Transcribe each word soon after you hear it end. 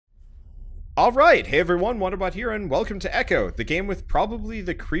Alright, hey everyone, Wanderbot here, and welcome to Echo, the game with probably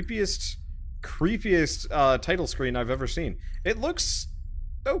the creepiest title screen I've ever seen. It looks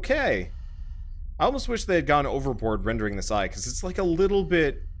okay. I almost wish they had gone overboard rendering this eye, because it's like a little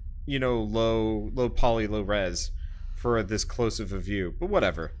bit, you know, low poly, low res for this close of a view. But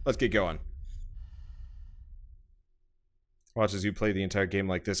whatever, let's get going. Watch as you play the entire game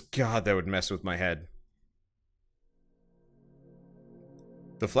like this. God, that would mess with my head.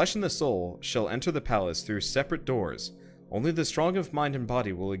 The flesh and the soul shall enter the palace through separate doors. Only the strong of mind and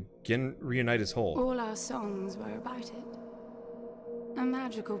body will again reunite as whole. All our songs were about it. A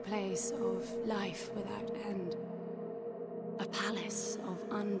magical place of life without end. A palace of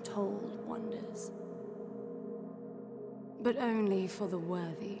untold wonders. But only for the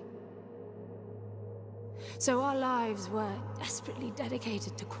worthy. So our lives were desperately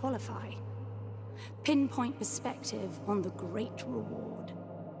dedicated to qualify. Pinpoint perspective on the great reward.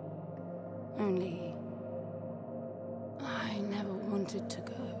 Only, I never wanted to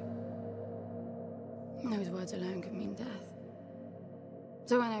go. Those words alone could mean death.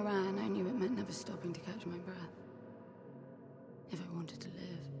 So when I ran, I knew it meant never stopping to catch my breath. If I wanted to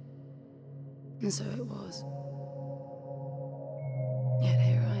live. And so it was. Yet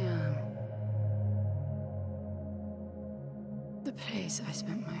here I am. The place I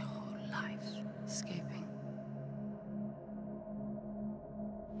spent my whole life escaping.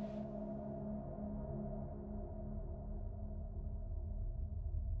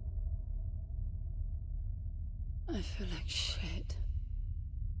 I feel like shit.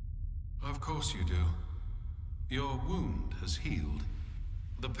 Of course you do. Your wound has healed.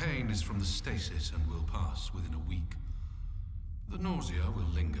 The pain is from the stasis and will pass within a week. The nausea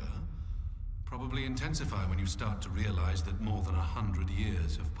will linger, probably intensify when you start to realize that more than 100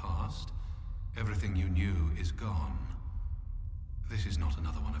 years have passed. Everything you knew is gone. This is not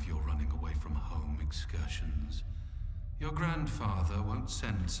another one of your running away from home excursions. Your grandfather won't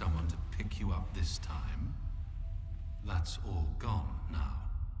send someone to pick you up this time. That's all gone now.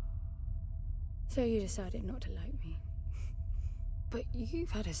 So you decided not to like me. But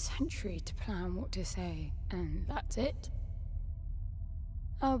you've had a century to plan what to say, and that's it?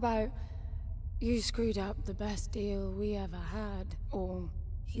 How about you screwed up the best deal we ever had, or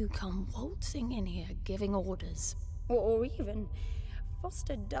you come waltzing in here giving orders, or even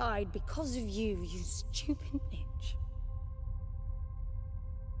Foster died because of you, you stupid bitch.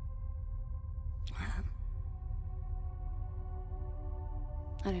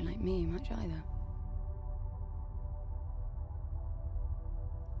 I don't like me much either.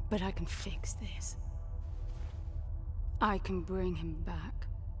 But I can fix this. I can bring him back.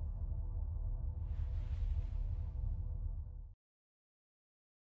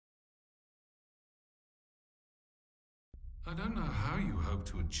 I don't know how you hope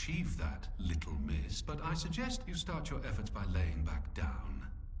to achieve that, little miss, but I suggest you start your efforts by laying back down.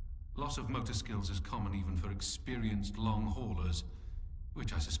 Loss of motor skills is common even for experienced long haulers,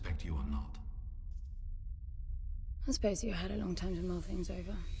 which I suspect you are not. I suppose you had a long time to mull things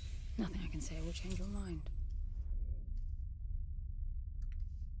over. Nothing I can say will change your mind.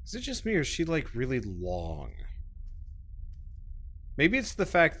 Is it just me, or is she, like, really long? Maybe it's the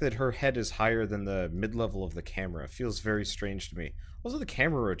fact that her head is higher than the mid-level of the camera. It feels very strange to me. Also, the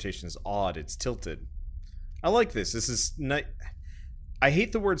camera rotation is odd. It's tilted. I like this. This is not... I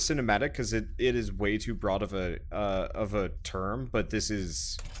hate the word cinematic because it is way too broad of a term, but this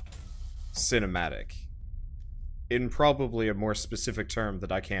is cinematic. In probably a more specific term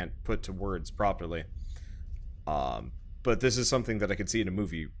that I can't put to words properly. But this is something that I could see in a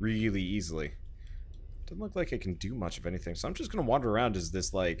movie really easily. Doesn't look like it can do much of anything, so I'm just gonna wander around as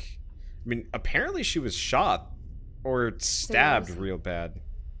this, like... I mean, apparently she was shot or stabbed real bad.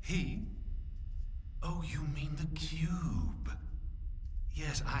 He? Oh, you mean the cube.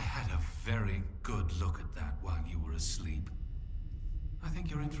 Yes, I had a very good look at that while you were asleep. I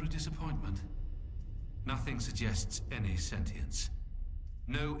think you're in for a disappointment. Nothing suggests any sentience.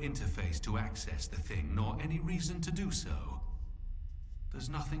 No interface to access the thing, nor any reason to do so. There's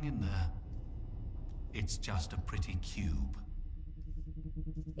nothing in there. It's just a pretty cube.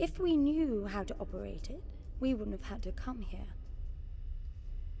 If we knew how to operate it, we wouldn't have had to come here.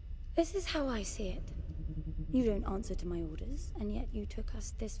 This is how I see it. You don't answer to my orders, and yet you took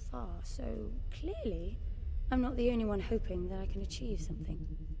us this far, so clearly I'm not the only one hoping that I can achieve something.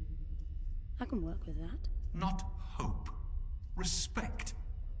 I can work with that. Not hope. Respect.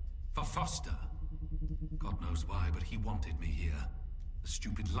 For Foster. God knows why, but he wanted me here. The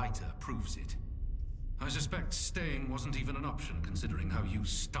stupid lighter proves it. I suspect staying wasn't even an option, considering how you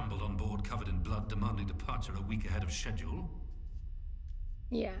stumbled on board covered in blood, demanding departure a week ahead of schedule.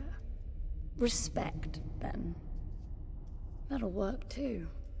 Yeah. respect, then. That'll work too.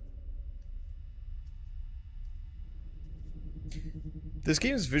 This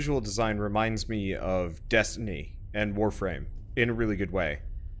game's visual design reminds me of Destiny and Warframe in a really good way.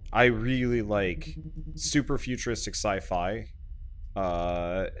 I really like super futuristic sci-fi.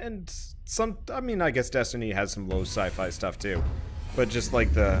 And some, I mean, I guess Destiny has some low sci-fi stuff too. But just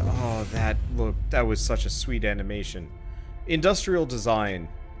like the, oh, that was such a sweet animation. Industrial design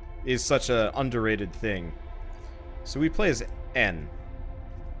is such an underrated thing. So we play as N.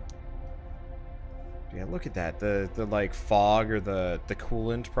 Yeah, look at that. The like fog or the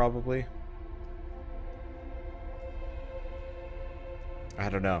coolant probably. I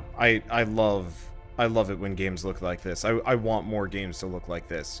don't know. I love it when games look like this. I want more games to look like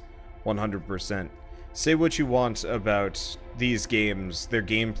this. 100%. Say what you want about these games, their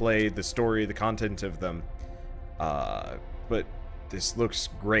gameplay, the story, the content of them. But this looks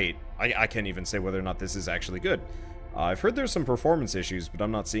great. I can't even say whether or not this is actually good. I've heard there's some performance issues, but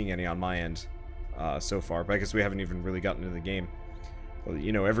I'm not seeing any on my end so far. But I guess we haven't even really gotten into the game. Well,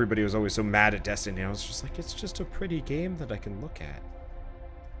 you know, everybody was always so mad at Destiny. I was just like, it's just a pretty game that I can look at.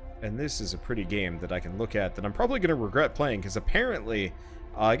 And this is a pretty game that I can look at that I'm probably going to regret playing, because apparently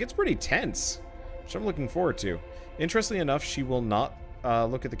it gets pretty tense, which I'm looking forward to. Interestingly enough, she will not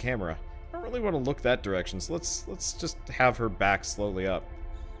look at the camera. I don't really want to look that direction, so let's just have her back slowly up.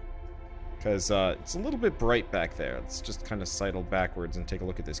 Because it's a little bit bright back there. Let's just kind of sidle backwards and take a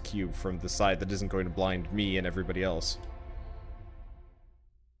look at this cube from the side that isn't going to blind me and everybody else.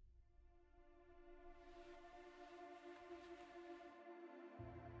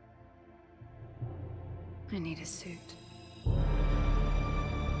 I need a suit.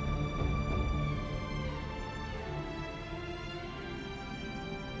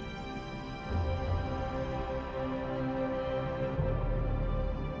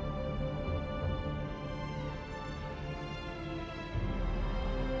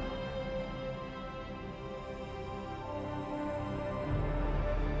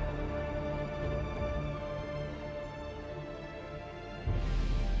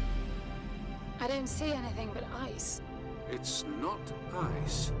 I don't see anything but ice. It's not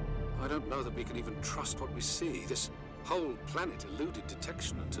ice. I don't know that we can even trust what we see. This whole planet eluded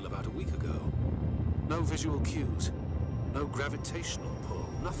detection until about a week ago. No visual cues, no gravitational pull,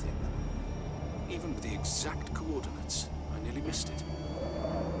 nothing. Even with the exact coordinates, I nearly missed it.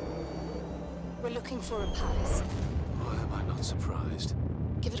 We're looking for a palace. Why am I not surprised?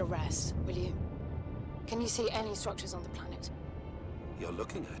 Give it a rest, will you? Can you see any structures on the planet? You're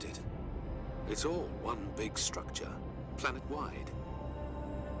looking at it. It's all one big structure, planet-wide.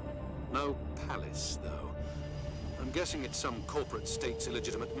 No palace, though. I'm guessing it's some corporate state's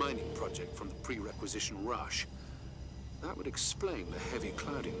illegitimate mining project from the pre-requisition rush. That would explain the heavy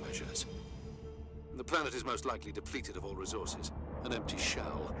clouding measures. The planet is most likely depleted of all resources. An empty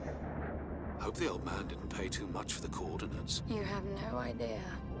shell. Hope the old man didn't pay too much for the coordinates. You have no idea.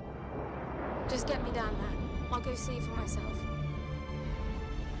 Just get me down there. I'll go see for myself.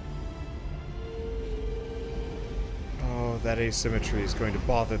 Oh, that asymmetry is going to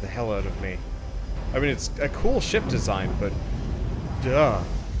bother the hell out of me. I mean, it's a cool ship design, but... duh.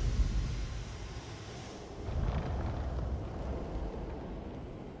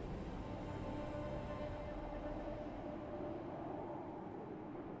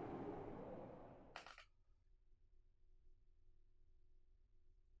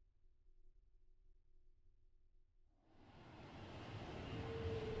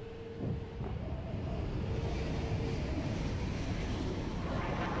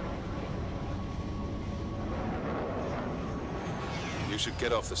 You should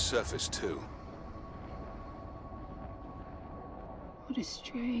get off the surface, too. What a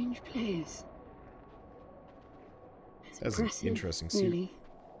strange place. It's That's an interesting suit. really.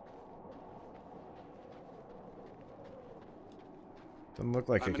 Doesn't look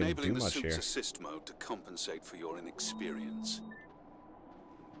like it can do the much suit's here. assist mode to compensate for your inexperience.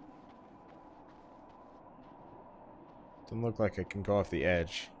 Doesn't look like I can go off the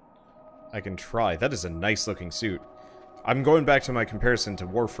edge. I can try. That is a nice looking suit. I'm going back to my comparison to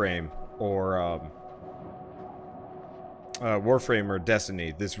Warframe or Warframe or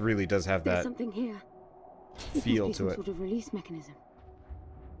Destiny. This really does have There's that something here. feel It must be to some it. sort of release mechanism.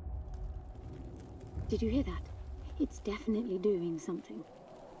 Did you hear that? It's definitely doing something.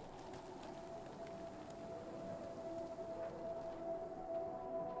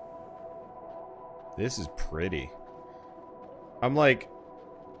 This is pretty. I'm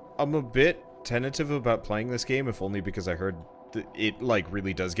a bit tentative about playing this game, if only because I heard that it, like,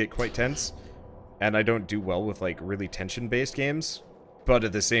 really does get quite tense. And I don't do well with, like, really tension-based games. But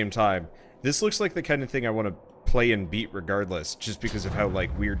at the same time, This looks like the kind of thing I want to play and beat regardless, just because of how,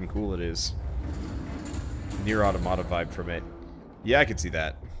 like, weird and cool it is. Near Automata vibe from it. Yeah, I could see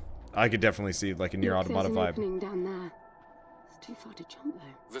that. I could definitely see, like, a Near Automata There's an vibe. opening down there. It's too far to jump,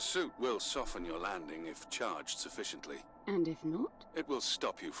 though. The suit will soften your landing if charged sufficiently. And if not? It will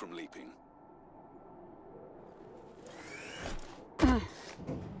stop you from leaping.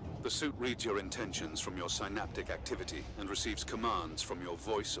 The suit reads your intentions from your synaptic activity and receives commands from your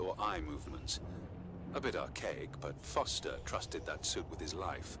voice or eye movements. A bit archaic, but Foster trusted that suit with his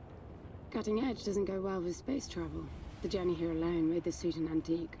life. Cutting edge doesn't go well with space travel. The journey here alone made the suit an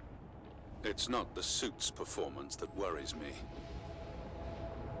antique. It's not the suit's performance that worries me.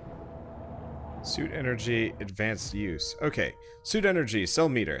 Suit energy, advanced use. Okay. Suit energy, cell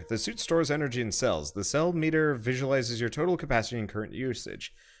meter. The suit stores energy in cells. The cell meter visualizes your total capacity and current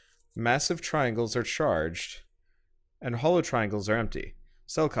usage. Massive triangles are charged, and hollow triangles are empty.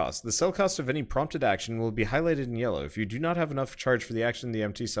 Cell cost. The cell cost of any prompted action will be highlighted in yellow. If you do not have enough charge for the action, the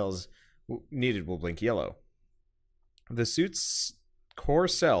empty cells needed will blink yellow. The suit's core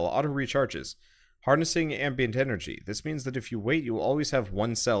cell auto-recharges, harnessing ambient energy. This means that if you wait, you will always have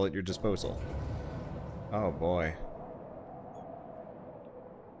one cell at your disposal. Oh boy.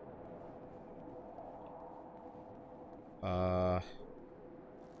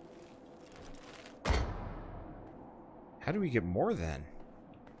 How do we get more then?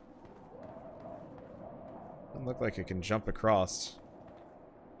 Doesn't look like I can jump across.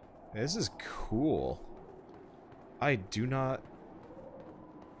 This is cool. I do not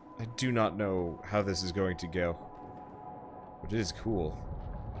know how this is going to go. But it is cool.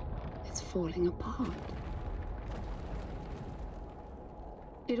 It's falling apart.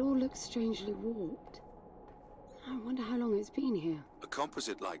 It all looks strangely warped. I wonder how long it's been here. A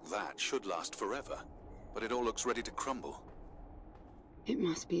composite like that should last forever, but it all looks ready to crumble. It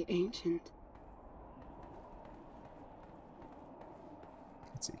must be ancient.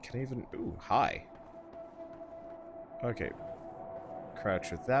 Let's see, can I even... Ooh, hi. Okay.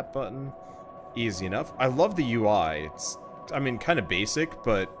 Crouch with that button. Easy enough. I love the UI. It's, I mean, kind of basic,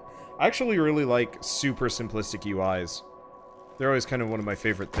 but I actually really like super simplistic UIs. They're always kind of one of my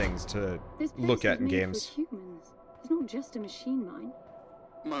favorite things to look at in games. Humans. It's not just a machine mine.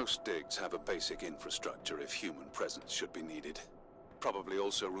 Most digs have a basic infrastructure if human presence should be needed. Probably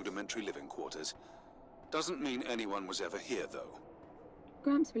also rudimentary living quarters. Doesn't mean anyone was ever here, though.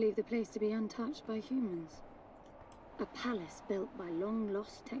 Gramps believed the place to be untouched by humans. A palace built by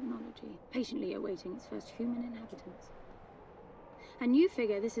long-lost technology, patiently awaiting its first human inhabitants. And you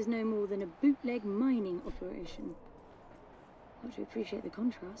figure this is no more than a bootleg mining operation. Got to appreciate the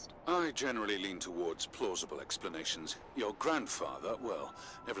contrast. I generally lean towards plausible explanations. Your grandfather, well,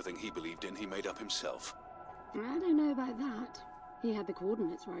 everything he believed in, he made up himself. I don't know about that. He had the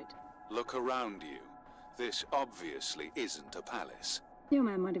coordinates right. Look around you. This obviously isn't a palace. Your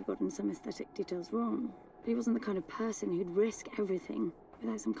man might have gotten some aesthetic details wrong, but he wasn't the kind of person who'd risk everything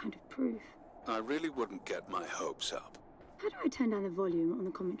without some kind of proof. I really wouldn't get my hopes up. How do I turn down the volume on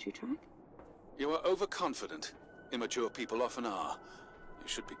the commentary track? You are overconfident. Immature people often are. You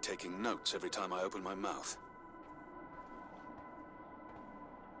should be taking notes every time I open my mouth.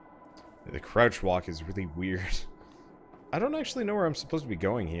 The crouch walk is really weird. I don't actually know where I'm supposed to be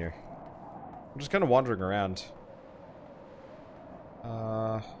going here. I'm just kind of wandering around.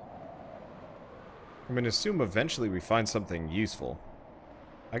 I'm going to assume eventually we find something useful.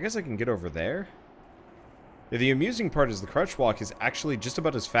 I guess I can get over there? Yeah, the amusing part is the crouch walk is actually just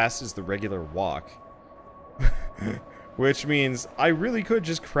about as fast as the regular walk. Which means I really could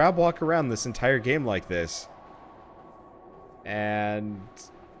just crab walk around this entire game like this. And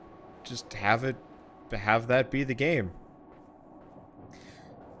just have that be the game.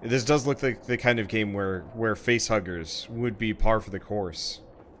 This does look like the kind of game where facehuggers would be par for the course.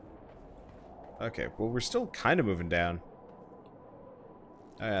 Okay, well we're still kind of moving down.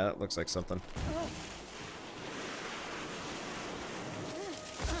 Oh, yeah, that looks like something.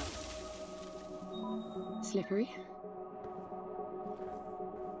 Slippery.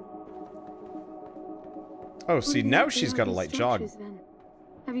 Oh, see, now she's got a light jog. Then?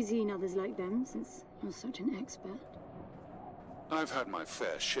 Have you seen others like them since you're such an expert? I've had my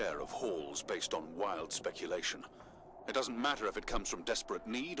fair share of hauls based on wild speculation. It doesn't matter if it comes from desperate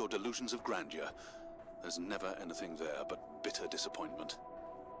need or delusions of grandeur. There's never anything there but bitter disappointment.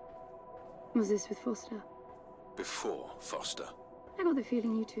 Was this with Foster? Before Foster. I got the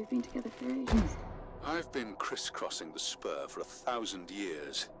feeling you two have been together for ages. I've been crisscrossing the spur for 1,000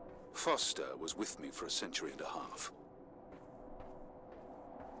 years. Foster was with me for a century and a half.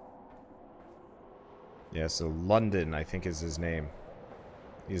 Yeah, so London, I think, is his name.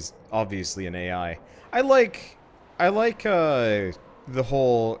 He's obviously an AI. I like the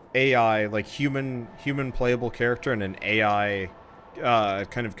whole AI, like human playable character and an AI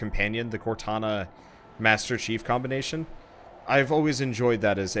kind of companion, the Cortana Master Chief combination. I've always enjoyed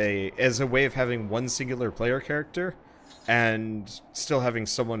that as a way of having one singular player character and still having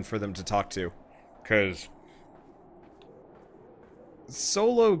someone for them to talk to. Because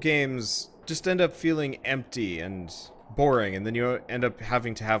solo games just end up feeling empty and boring, and then you end up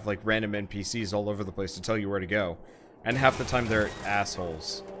having to have like random NPCs all over the place to tell you where to go. And half the time they're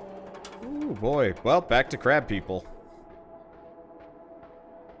assholes. Ooh boy. Well, back to crab people.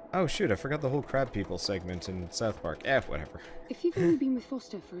 Oh shoot, I forgot the whole crab people segment in South Park. Whatever. If you've only been with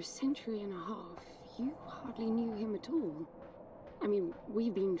Foster for a century and a half, you hardly knew him at all. I mean,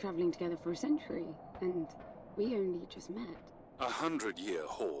 we've been traveling together for a century, and we only just met. 100-year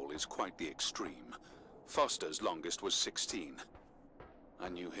haul is quite the extreme. Foster's longest was 16. I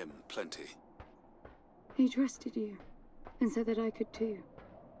knew him plenty. He trusted you, and said that I could too.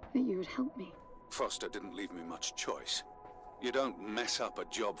 That you would help me. Foster didn't leave me much choice. You don't mess up a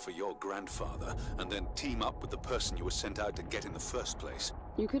job for your grandfather and then team up with the person you were sent out to get in the first place.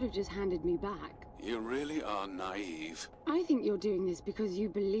 You could have just handed me back. You really are naive. I think you're doing this because you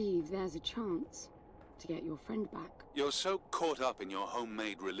believe there's a chance to get your friend back. You're so caught up in your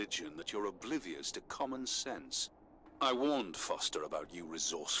homemade religion that you're oblivious to common sense. I warned Foster about you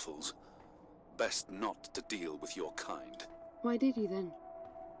resourcefuls. Best not to deal with your kind. Why did you then?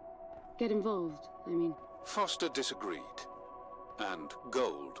 Get involved, I mean. Foster disagreed. And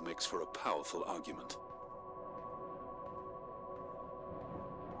gold makes for a powerful argument.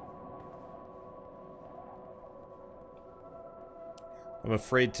 I'm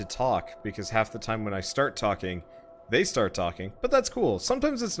afraid to talk, because half the time when I start talking, they start talking. But that's cool.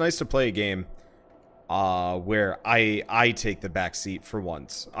 Sometimes it's nice to play a game where I take the back seat for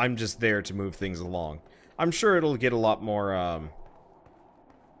once. I'm just there to move things along. I'm sure it'll get a lot more,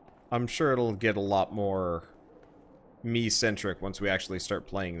 me-centric once we actually start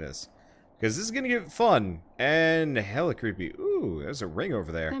playing this. Because this is gonna get fun, and hella creepy. Ooh, there's a ring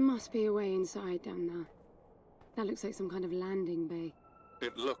over there. There must be a way inside down there. That looks like some kind of landing bay.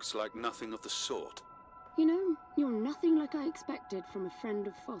 It looks like nothing of the sort. You know, you're nothing like I expected from a friend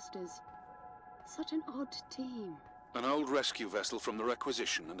of Foster's. Such an odd team. An old rescue vessel from the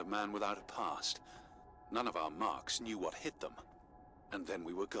Requisition and a man without a past. None of our marks knew what hit them. And then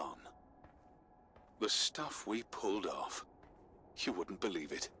we were gone. The stuff we pulled off. You wouldn't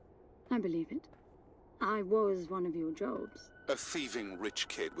believe it. I believe it. I was one of your jobs. A thieving rich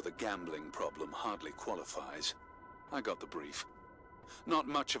kid with a gambling problem hardly qualifies. I got the brief. Not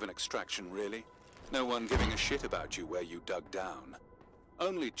much of an extraction, really. No one giving a shit about you where you dug down.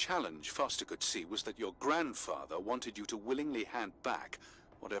 Only challenge Foster could see was that your grandfather wanted you to willingly hand back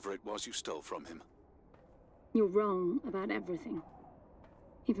whatever it was you stole from him. You're wrong about everything.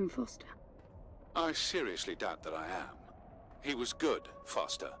 Even Foster. I seriously doubt that I am. He was good,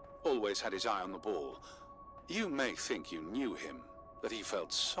 Foster. Always had his eye on the ball. You may think you knew him, that he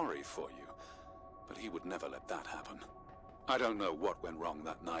felt sorry for you, but he would never let that happen. I don't know what went wrong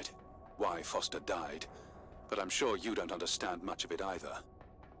that night, why Foster died, but I'm sure you don't understand much of it either.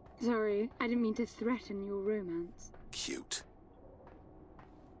 Sorry, I didn't mean to threaten your romance. Cute.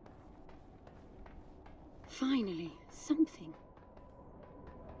 Finally, something.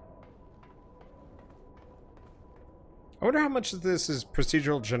 I wonder how much of this is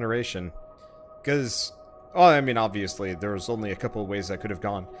procedural generation. Because, well, I mean, obviously, there was only a couple of ways I could have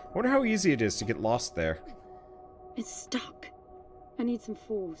gone. I wonder how easy it is to get lost there. It's stuck. I need some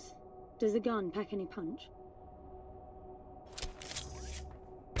force. Does the gun pack any punch?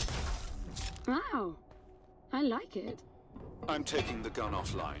 Wow. I like it. I'm taking the gun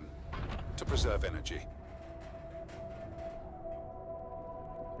offline to preserve energy.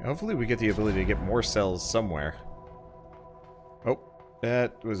 Hopefully we get the ability to get more cells somewhere. Oh,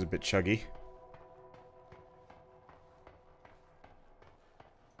 that was a bit chuggy.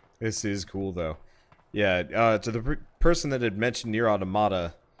 This is cool, though. Yeah, to the person that had mentioned Nier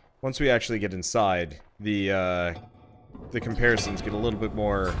Automata, once we actually get inside, the comparisons get a little bit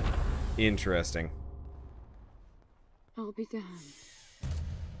more interesting. I'll be damned.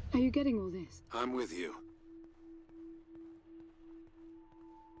 Are you getting all this? I'm with you.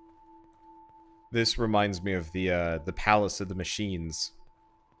 This reminds me of the Palace of the Machines.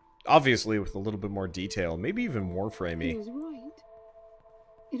 Obviously with a little bit more detail, maybe even Warframey. He was right.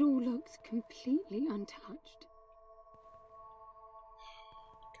 It all looks completely untouched.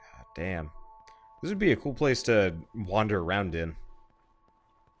 God damn. This would be a cool place to wander around in.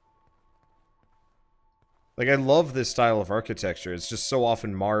 Like, I love this style of architecture. It's just so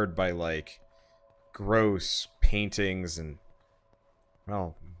often marred by, like, gross paintings and,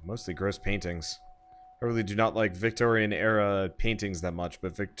 well, mostly gross paintings. I really do not like Victorian-era paintings that much,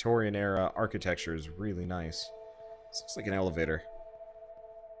 but Victorian-era architecture is really nice. This looks like an elevator.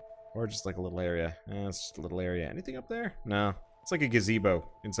 Or just like a little area. It's just a little area. Anything up there? No. It's like a gazebo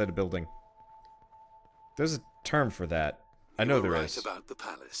inside a building. There's a term for that. I know there is. Right about the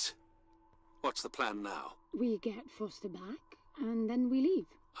palace. What's the plan now? We get Foster back, and then we leave.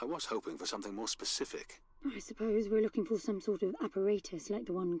 I was hoping for something more specific. I suppose we're looking for some sort of apparatus like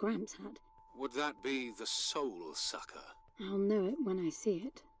the one Gramps had. Would that be the Soul Sucker? I'll know it when I see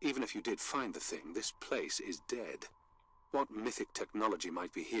it. Even if you did find the thing, this place is dead. What mythic technology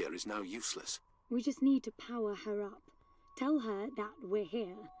might be here is now useless. We just need to power her up. Tell her that we're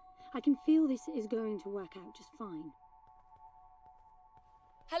here. I can feel this is going to work out just fine.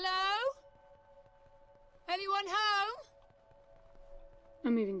 Hello? Anyone home?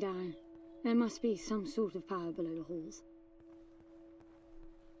 I'm moving down. There must be some sort of power below the halls.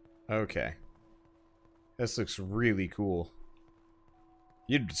 Okay. This looks really cool.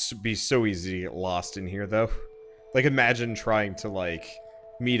 You'd be so easy to get lost in here, though. Like, imagine trying to, like,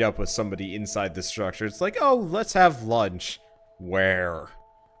 meet up with somebody inside the structure. It's like, oh, let's have lunch. Where?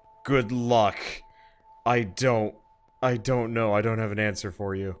 Good luck. I don't know. I don't have an answer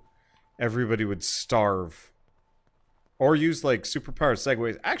for you. Everybody would starve. Or use, like, superpowered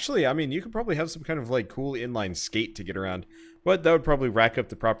segways. Actually, I mean, you could probably have some kind of, like, cool inline skate to get around. But that would probably rack up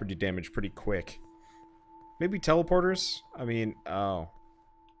the property damage pretty quick. Maybe teleporters? I mean, oh.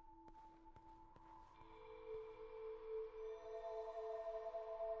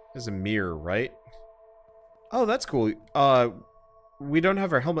 There's a mirror, right? Oh, that's cool. We don't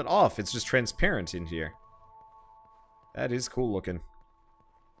have our helmet off. It's just transparent in here. That is cool looking.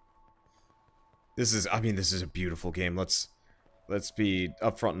 This is, I mean, this is a beautiful game. Let's be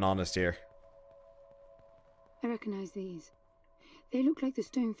upfront and honest here. I recognize these. They look like the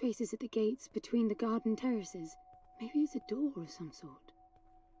stone faces at the gates between the garden terraces. Maybe it's a door of some sort.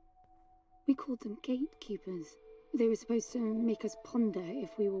 We called them gatekeepers. They were supposed to make us ponder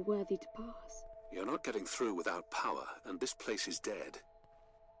if we were worthy to pass. You're not getting through without power, and this place is dead.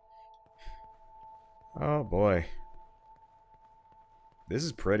 Oh boy. This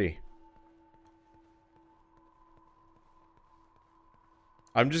is pretty.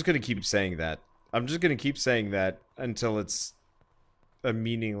 I'm just gonna keep saying that. I'm just gonna keep saying that until it's a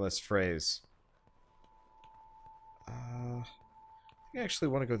meaningless phrase. I actually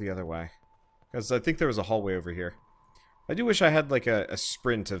want to go the other way. Because I think there was a hallway over here. I do wish I had like a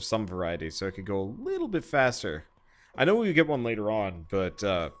sprint of some variety so I could go a little bit faster. I know we get one later on, but,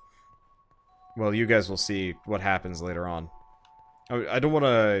 well, you guys will see what happens later on. I don't want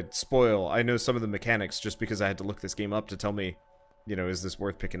to spoil. I know some of the mechanics just because I had to look this game up to tell me, you know, is this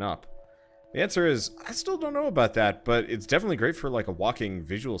worth picking up? The answer is, I still don't know about that, but it's definitely great for like a walking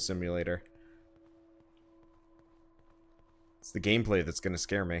visual simulator. It's the gameplay that's going to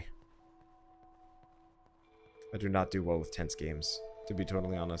scare me. I do not do well with tense games, to be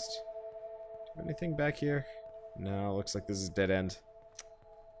totally honest. Do we have anything back here? No, looks like this is dead end.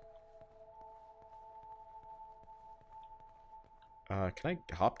 Can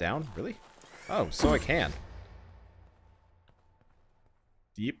I hop down? Really? Oh, so I can.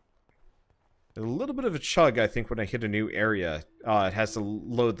 Yep. A little bit of a chug, I think, when I hit a new area. It has to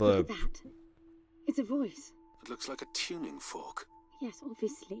load the... Look at that. It's a voice. It looks like a tuning fork. Yes,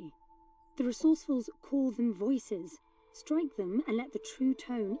 obviously. The resourcefuls call them voices. Strike them and let the true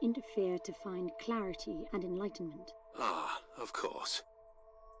tone interfere to find clarity and enlightenment. Ah, of course.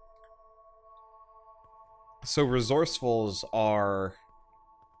 So resourcefuls are...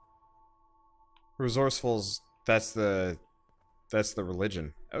 Resourcefuls, that's the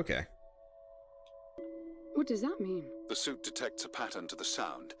religion. Okay. What does that mean? The suit detects a pattern to the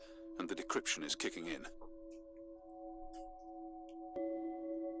sound, and the decryption is kicking in.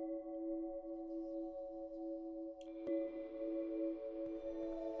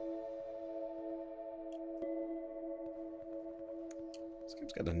 This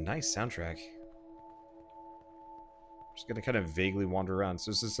game's got a nice soundtrack. Just gonna kind of vaguely wander around.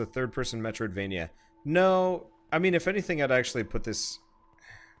 So is this a third-person Metroidvania? No, I mean, if anything, I'd actually put this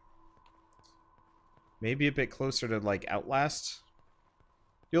maybe a bit closer to, like, Outlast.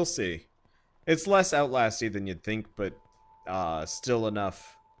 You'll see. It's less Outlasty than you'd think, but still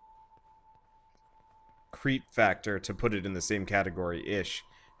enough creep factor to put it in the same category-ish.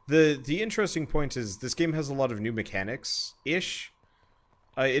 The interesting point is this game has a lot of new mechanics-ish.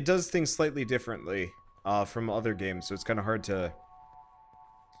 It does things slightly differently from other games, so it's kind of hard to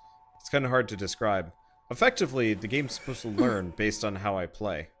describe. Effectively, the game's supposed to learn based on how I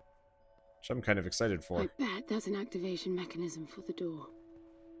play. Which I'm kind of excited for. I bet that's an activation mechanism for the door.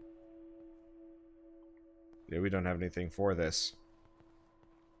 Yeah, we don't have anything for this.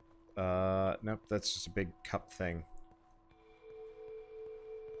 Nope, that's just a big cup thing.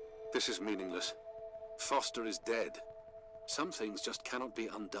 This is meaningless. Foster is dead. Some things just cannot be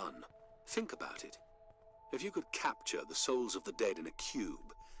undone. Think about it. If you could capture the souls of the dead in a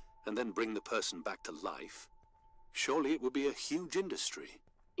cube, and then bring the person back to life, surely it would be a huge industry.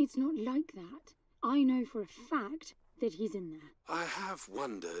 It's not like that. I know for a fact that he's in there. I have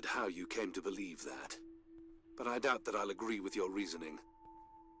wondered how you came to believe that, but I doubt that I'll agree with your reasoning.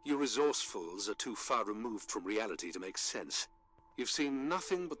 You resourcefuls are too far removed from reality to make sense. You've seen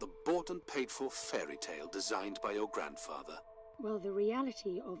nothing but the bought and paid for fairy tale designed by your grandfather. Well, the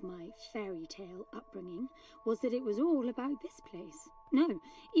reality of my fairy tale upbringing was that it was all about this place. No,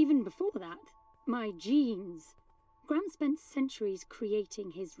 even before that, my genes. Graham spent centuries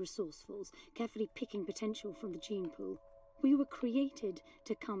creating his resourcefuls, carefully picking potential from the gene pool. We were created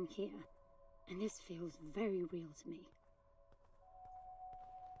to come here, and this feels very real to me.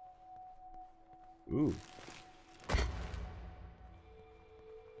 Ooh.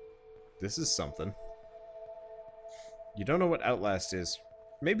 This is something. You don't know what Outlast is.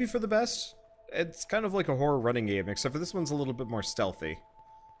 Maybe for the best? It's kind of like a horror running game, except for this one's a little bit more stealthy.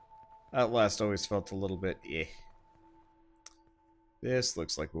 Outlast always felt a little bit eh. This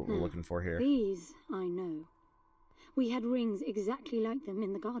looks like what we're looking for here. These, I know. We had rings exactly like them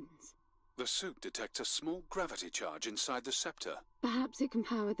in the gardens. The suit detects a small gravity charge inside the scepter. Perhaps it can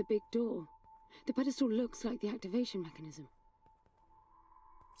power the big door. The pedestal looks like the activation mechanism.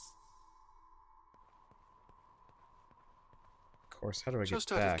 Of course, how do I Just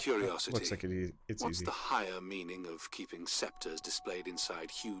get out back? of curiosity, Looks like it's what's easy. the higher meaning of keeping scepters displayed inside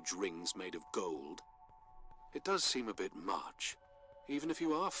huge rings made of gold? It does seem a bit much, even if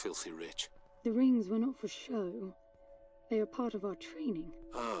you are filthy rich. The rings were not for show. They are part of our training.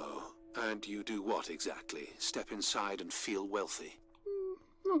 Oh, and you do what exactly? Step inside and feel wealthy?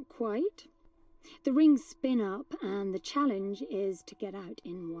 Not quite. The rings spin up, and the challenge is to get out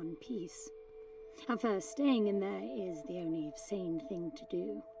in one piece. At first, staying in there is the only sane thing to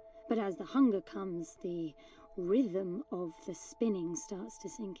do. But as the hunger comes, the rhythm of the spinning starts to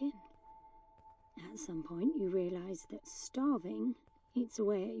sink in. At some point, you realize that starving eats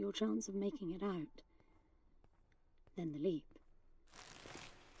away at your chance of making it out. Then the leap.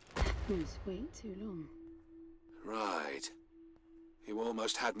 Just wait too long. Right. You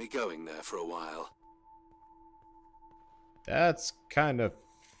almost had me going there for a while. That's kind of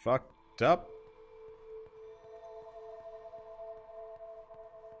fucked up.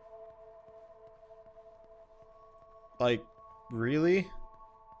 Like, really?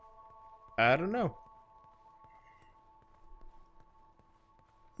 I don't know.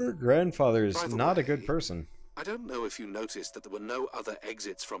 Her grandfather is not a good person. I don't know if you noticed that there were no other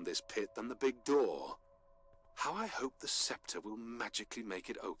exits from this pit than the big door. How I hope the scepter will magically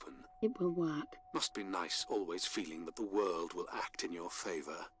make it open. It will work. Must be nice always feeling that the world will act in your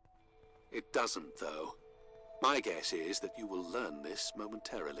favor. It doesn't, though. My guess is that you will learn this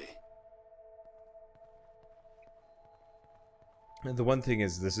momentarily. And the one thing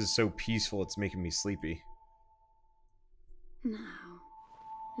is, this is so peaceful, it's making me sleepy. Now,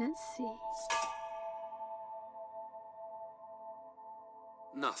 let's see.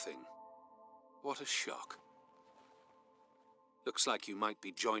 Nothing. What a shock. Looks like you might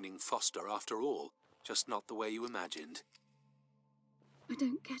be joining Foster after all, just not the way you imagined. I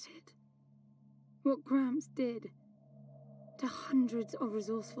don't get it. What Gramps did to hundreds of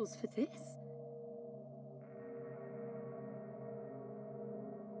resourcefuls for this?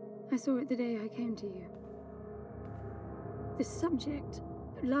 I saw it the day I came to you. The subject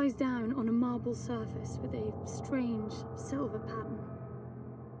lies down on a marble surface with a strange silver pattern.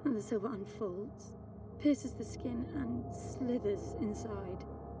 And the silver unfolds, pierces the skin, and slithers inside.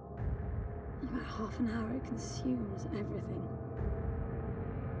 In about half an hour, it consumes everything.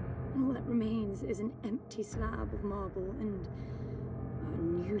 And all that remains is an empty slab of marble and a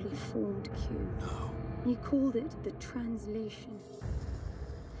newly formed cube. No. He called it the translation.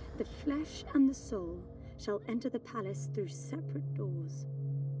 The flesh and the soul shall enter the palace through separate doors.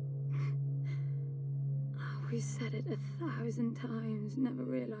 We said it 1,000 times, never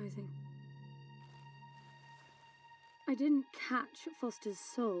realizing. I didn't catch Foster's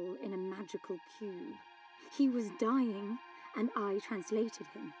soul in a magical cube. He was dying, and I translated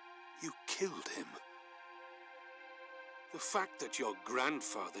him. You killed him. The fact that your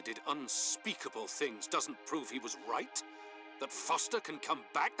grandfather did unspeakable things doesn't prove he was right. That Foster can come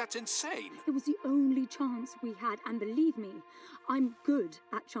back? That's insane. It was the only chance we had, and believe me, I'm good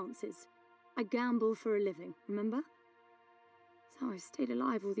at chances. I gamble for a living, remember? That's how I've stayed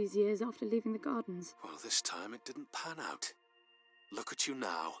alive all these years after leaving the gardens. Well, this time it didn't pan out. Look at you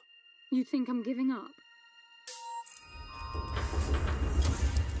now. You think I'm giving up?